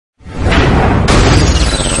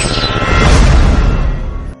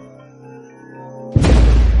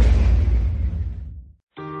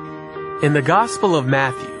In the Gospel of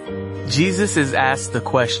Matthew, Jesus is asked the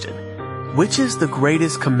question, "Which is the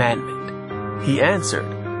greatest commandment?" He answered,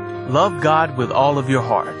 "Love God with all of your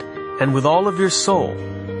heart, and with all of your soul,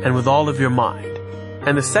 and with all of your mind.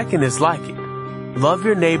 And the second is like it, love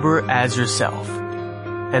your neighbor as yourself."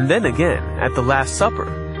 And then again, at the Last Supper,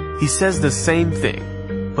 he says the same thing,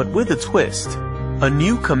 but with a twist. "A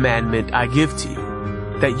new commandment I give to you,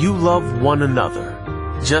 that you love one another.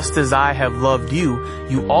 Just as I have loved you,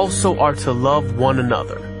 you also are to love one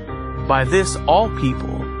another. By this all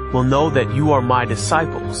people will know that you are my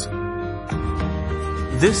disciples."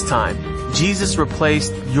 This time, Jesus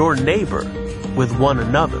replaced your neighbor with one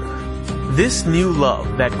another. This new love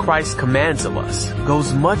that Christ commands of us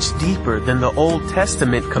goes much deeper than the Old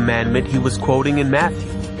Testament commandment he was quoting in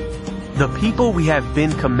Matthew. The people we have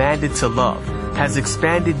been commanded to love has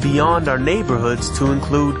expanded beyond our neighborhoods to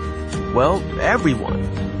include, well, everyone.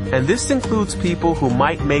 And this includes people who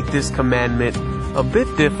might make this commandment a bit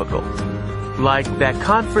difficult, like that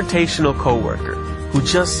confrontational coworker who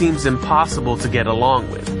just seems impossible to get along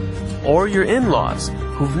with, or your in-laws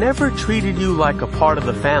who've never treated you like a part of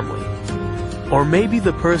the family, or maybe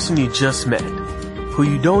the person you just met, who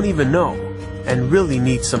you don't even know and really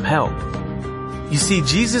need some help. You see,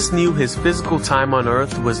 Jesus knew his physical time on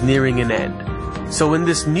earth was nearing an end. So in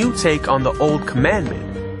this new take on the old commandment,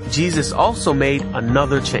 Jesus also made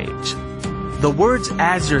another change. The words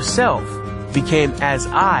 "as yourself" became "as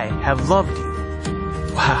I have loved you."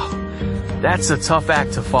 Wow, that's a tough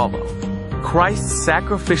act to follow. Christ's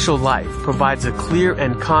sacrificial life provides a clear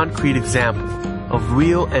and concrete example of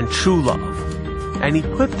real and true love. And he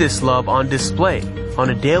put this love on display on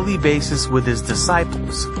a daily basis with his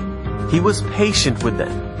disciples. He was patient with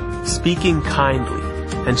them, speaking kindly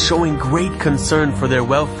and showing great concern for their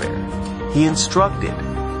welfare. He instructed,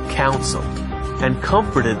 counseled, and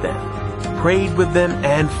comforted them, prayed with them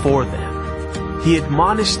and for them. He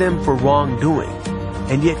admonished them for wrongdoing,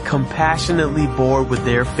 and yet compassionately bore with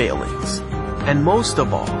their failings. And most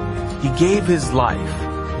of all, he gave his life,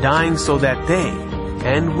 dying so that they,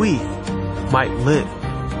 and we, might live.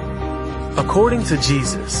 According to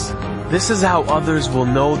Jesus, this is how others will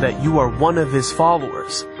know that you are one of his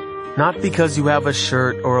followers, not because you have a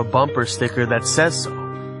shirt or a bumper sticker that says so,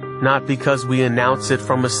 not because we announce it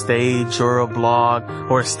from a stage or a blog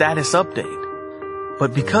or a status update,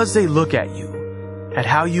 but because they look at you, at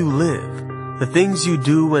how you live, the things you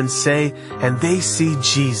do and say, and they see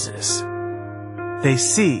Jesus. They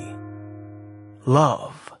see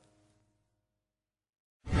love.